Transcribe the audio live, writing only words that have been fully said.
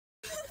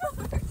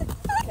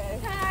Okay.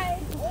 Hi.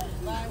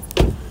 Bye.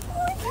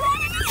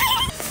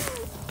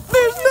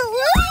 There's no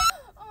way.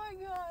 Oh my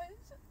gosh.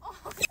 Oh,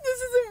 this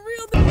isn't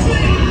real.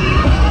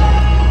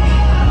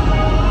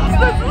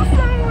 This is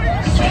so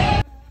weird.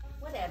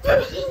 Whatever.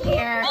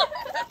 Here.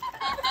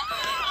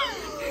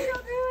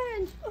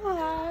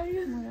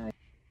 Hi.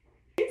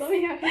 Let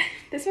me have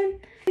this one.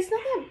 It's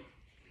not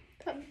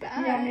that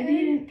bad. Yeah, maybe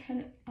you didn't cut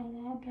it a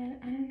lot, but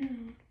I don't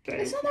know.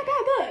 It's not that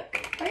bad. Look.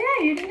 Oh yeah,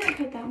 you didn't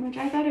cut that much.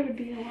 I thought it would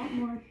be a lot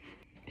more.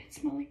 It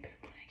smelled like poop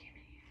when I came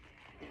in here.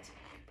 It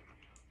smelled like poop.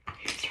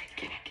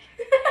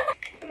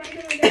 Am I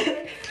gonna get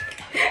it?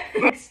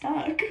 It's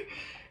stuck. It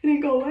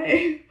didn't go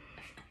away.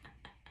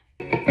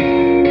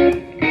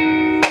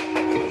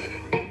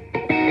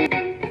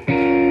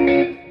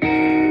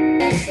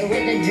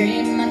 With a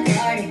dream, my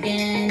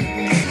cardigan.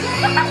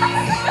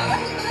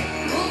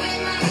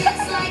 Moving my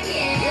hips like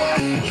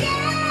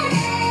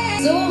yeah.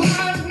 So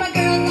hard, my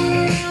girls all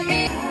around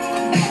me.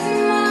 Back to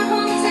my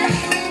hometown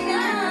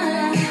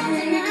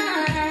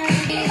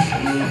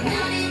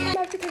tonight.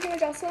 Back to Cooking with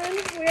Jocelyn.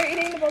 We are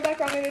eating the bulldog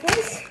ramen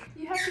noodles.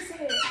 You have to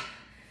say it.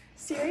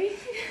 Siri?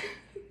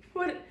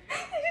 What? Did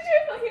you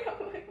fucking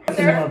know?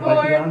 They're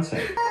by Beyonce.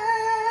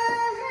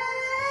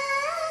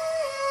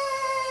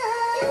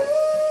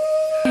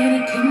 And I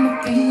keep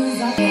my fingers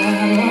up, I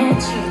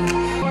want you.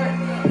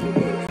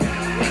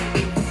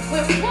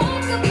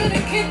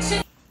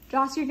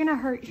 Joss, you're gonna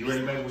hurt You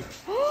ready, baby?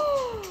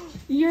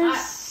 You're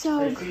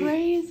so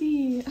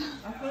crazy.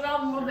 I put it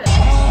on a little bit.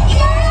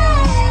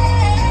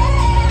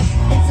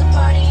 It's a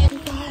party.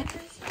 We got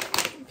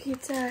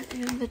pizza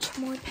and the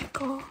chamoy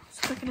pickle,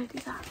 so we're gonna do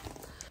that.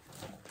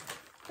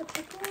 The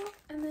pickle,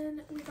 and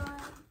then we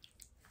got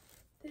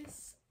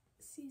this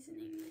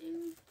seasoning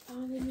thing.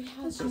 Oh, and then we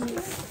have Let's some. just do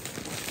it.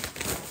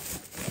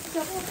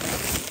 Double.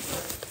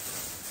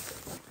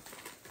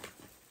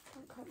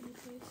 Don't cut me,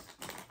 please.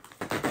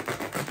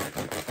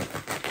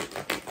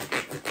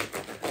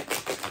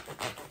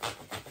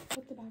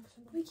 Put the bag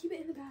somewhere. We keep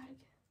it in the bag.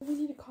 We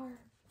need a car.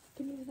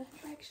 Give me the knife.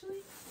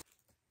 Actually,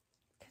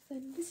 because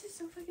then this is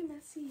so fucking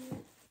messy.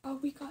 Oh,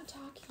 we got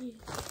Takis.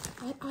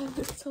 I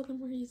told them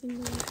we're using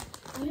the.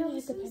 I Yeah, didn't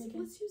like the pen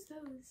again. let's use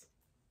those.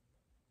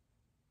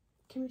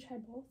 Can we try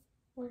both?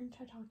 We're gonna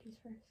try Takis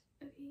first.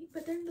 Okay,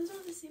 but then those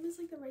aren't the same as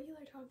like the regular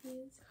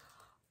Takis.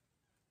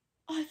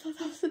 Oh, I thought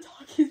that was the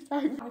Takis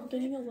bag. I'm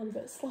getting a little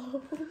bit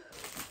slow. Good.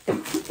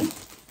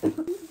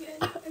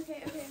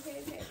 Okay.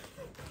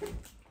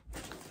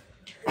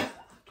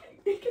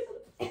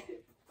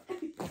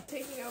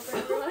 Taking over,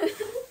 everyone.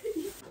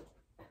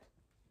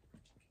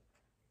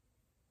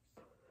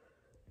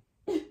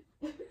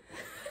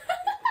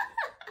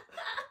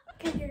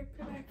 Okay, here,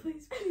 go back,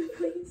 please.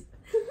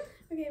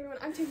 Okay, everyone,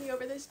 I'm taking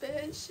over this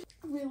bitch.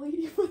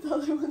 Really? You put the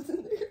other ones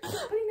in there? I'm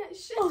putting that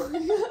shit. Oh,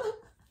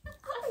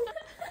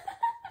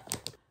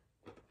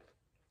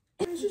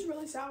 yeah. It's just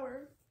really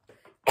sour.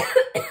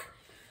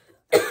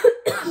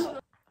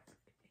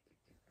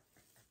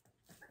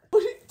 What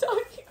are you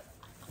talking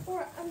about?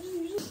 Or I'm just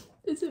usually.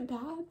 Is it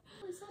bad?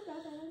 It's not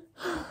that bad.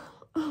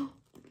 Oh.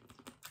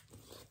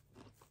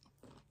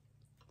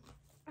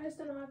 I just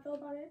don't know how I feel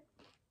about it.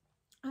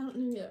 I don't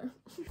know either.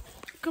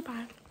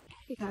 Goodbye.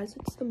 Hey guys,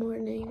 it's the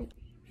morning.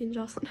 Me and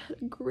Jocelyn had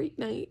a great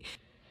night.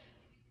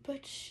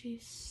 But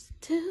she's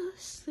still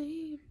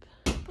asleep.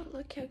 But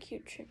look how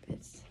cute Trip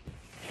is.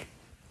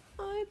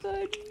 Hi,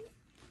 buddy.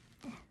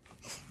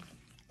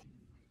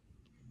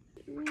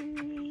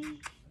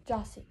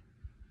 Jossie.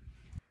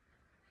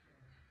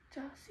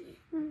 Jossie.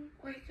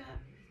 Wake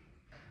up.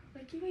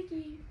 Wakey,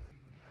 wakey.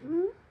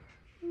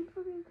 I'm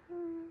fucking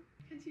tired.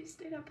 Because you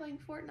stayed up playing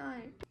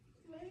Fortnite.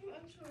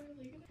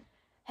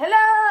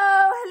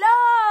 Hello!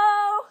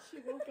 She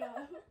woke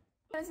up.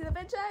 Wanna see the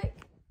bed check?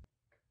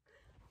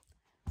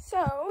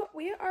 So,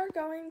 we are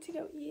going to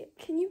go eat.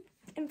 Can you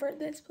invert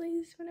this,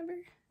 please, whenever?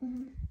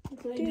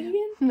 Do it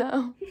again?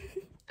 No.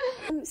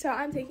 So,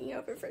 I'm taking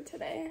over for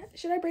today.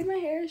 Should I braid my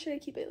hair or should I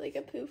keep it like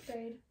a poof?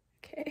 Braid.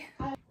 Okay.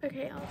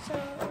 Okay, also,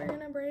 we're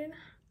gonna braid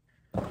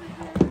my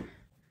hair.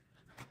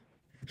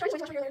 So,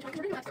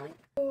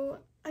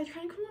 I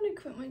kind of want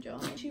to quit my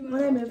job.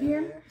 When I move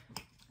here,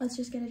 let's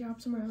just get a job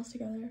somewhere else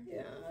together.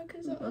 Yeah,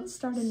 because Let's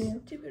start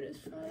anew. stupid as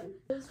fuck.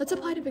 Let's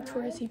apply to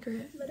Victoria's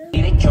Secret.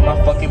 They kill my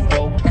fucking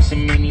bro.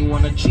 Pressing made me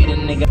wanna cheat a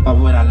nigga. Why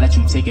would I let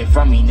you take it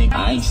from me, nigga?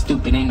 I ain't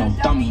stupid, ain't no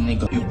dummy,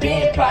 nigga. You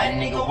been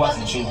plotting, nigga,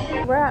 wasn't you?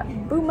 We're at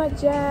Booma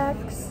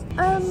Jack's.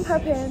 Her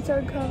parents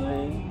are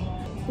coming.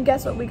 And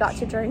guess what we got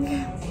to drink?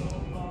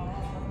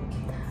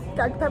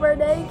 Dr. Pepper a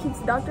day keeps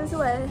the doctors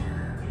away.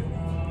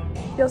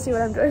 You'll see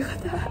what I'm doing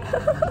with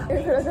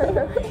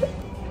that.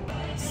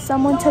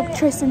 Someone took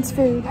Tristan's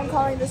food. I'm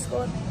calling the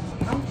school.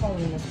 I'm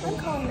calling this. I'm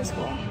calling the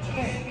school.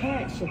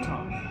 Parents should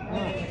talk.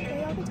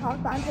 Okay, y'all can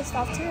talk, but I'm pissed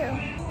off too.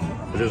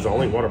 There's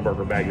only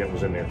Whataburger bag that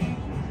was in there.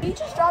 He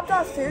just dropped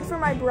off food for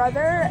my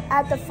brother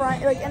at the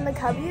front, like in the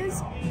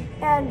Cubbies,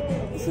 and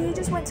he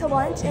just went to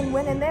lunch and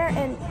went in there,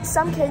 and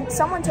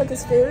someone took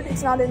his food.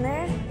 It's not in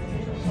there.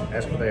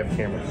 Ask if they have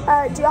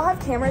cameras. Do y'all have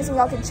cameras and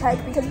y'all can check?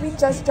 Because we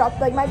just dropped,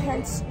 like my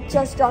parents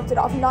just dropped it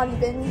off not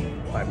even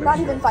 5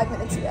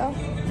 minutes ago.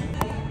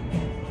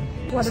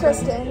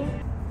 Tristan.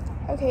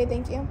 Okay,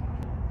 thank you.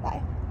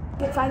 Bye.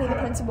 Finding the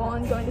principal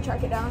and going to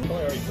track it down. Well,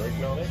 I already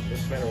drinking on it.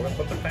 Doesn't matter what.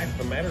 But the fact of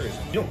the matter is,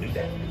 you don't do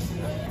that.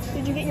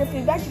 Did you get your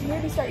food back? Did you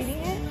already start eating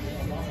it?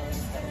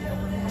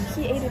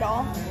 He ate it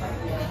all.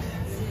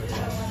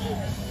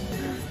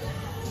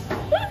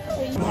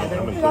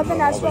 We got the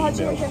Nashville Hot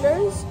Chicken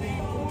Tenders.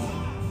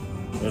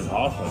 It's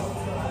awesome.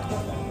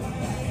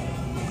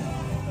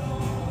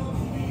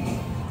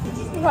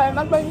 Okay,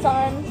 mukbang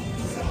time.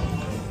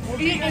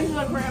 Eat into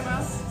the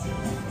grandma.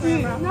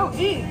 No,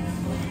 eat.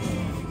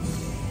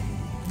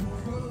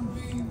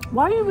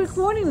 Why are you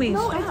recording me?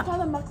 No, Stop. it's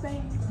called a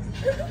mukbang.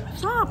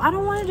 Stop. I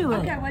don't want to do it.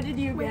 Okay, what did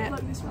you get?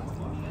 Look, this one.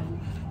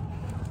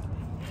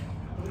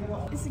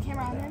 Is the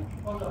camera on there?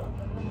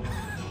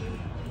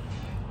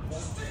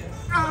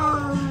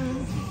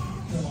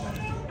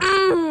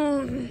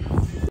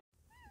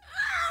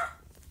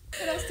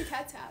 What else do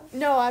cats have?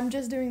 No, I'm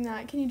just doing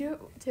that. Can you do it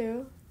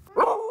too?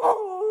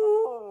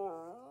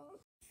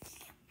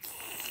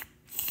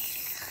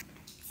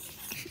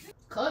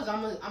 Cause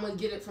I'm gonna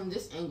get it from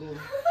this angle.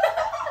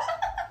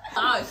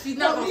 She's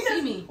not gonna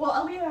see me. Well,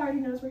 Aaliyah already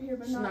knows we're here,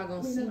 but She's not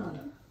gonna see me.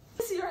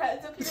 See your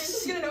heads up here.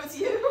 She's gonna know it's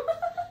you.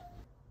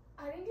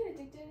 I didn't get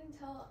addicted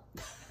until.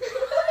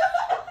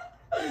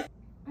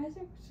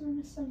 Isaac Swim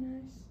is so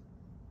nice.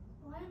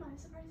 Why am I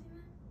surprising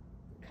that?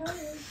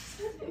 Cause.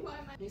 Why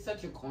am I? He's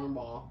such a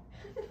cornball.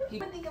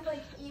 I think of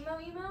like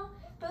emo,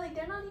 but like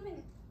they're not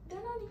even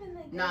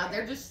like. Nah,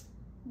 they're just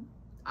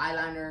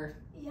eyeliner.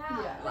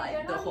 Yeah,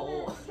 like the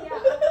whole.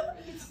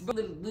 It's, But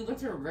we went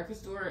to a record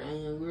store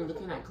and we were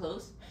looking at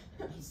clothes.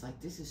 He's like,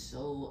 "This is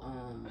so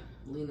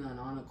Lena and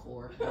Anna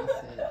core." And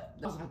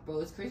I was like, "Bro,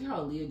 it's crazy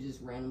how Leah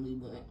just randomly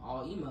went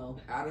all emo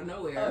out of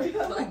nowhere.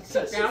 Like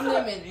she found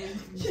them and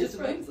just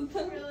went."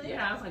 really?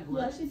 Yeah, I was like,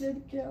 "What?" Yeah, she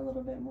did get a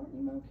little bit more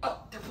emo.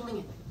 Oh, they're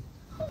pulling it.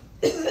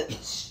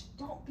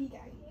 Don't be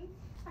gagging.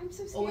 I'm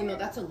so scared. Oh wait, no,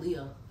 that's a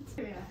Leah.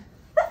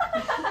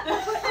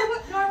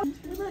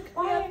 Look,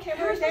 we have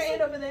cameras there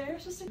and over there.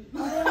 It's just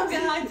what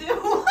can I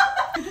do?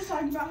 You're just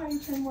talking about how you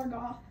turn more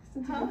goth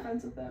since you've been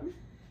friends with them.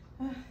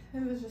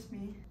 It was just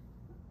me.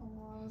 Oh,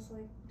 I was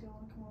like, do you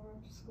want to come over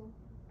after school?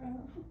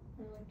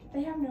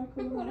 They have no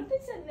clue. What if they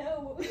said no?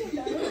 What would you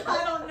do?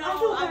 I don't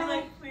know. I'm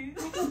like, please.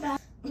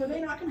 Were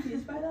they not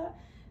confused by that?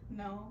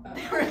 No.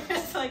 They were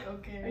just like,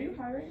 okay. Are you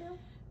high right now?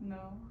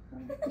 No.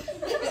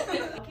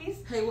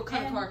 Hey, what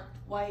kind of car?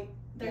 White.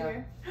 They're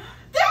here.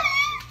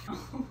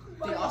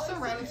 They also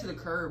ran into the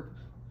curb.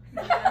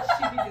 Yeah,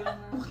 she be doing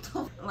that. What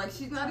the? Like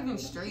she's not even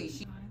straight.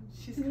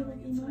 She's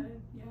coming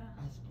inside. Yeah.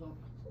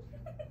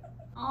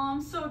 Oh,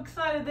 I'm so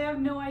excited. They have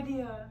no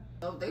idea.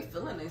 Oh, they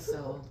feeling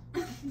themselves.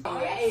 Say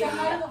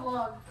hi to the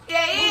vlog. Yeah.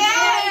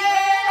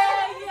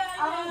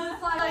 I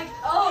was like,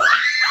 oh.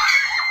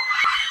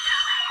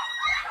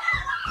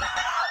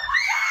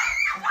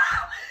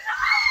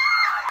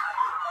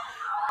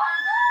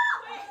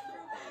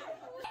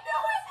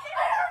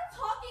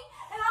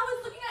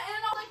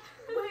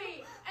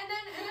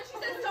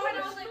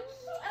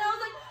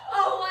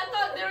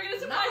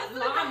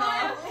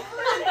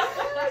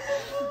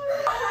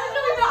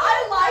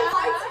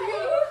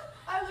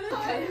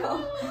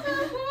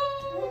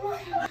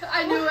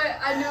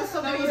 I knew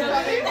something was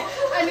coming.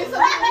 I knew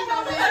something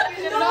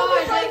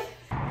was coming.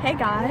 Hey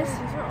guys.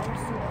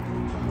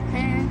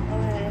 Hey.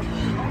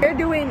 We're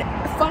doing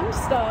fun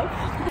stuff.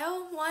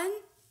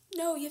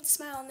 No, you have to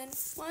smile and then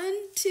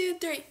 1, 2,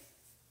 3.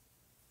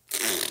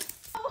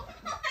 Oh,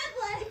 my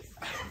legs.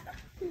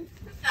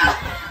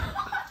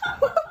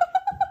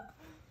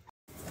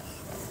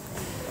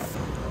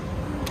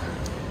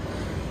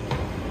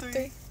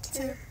 3,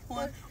 2,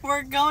 1.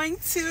 We're going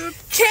to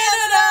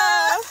Canada!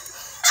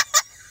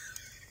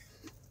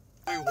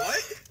 Wait,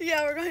 what?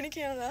 Yeah, we're going to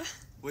Canada.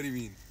 What do you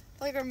mean?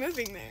 Like, we're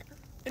moving there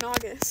in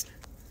August.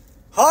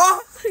 Huh?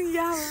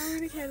 Yeah, we're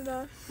moving to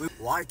Canada. Wait,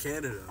 why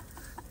Canada?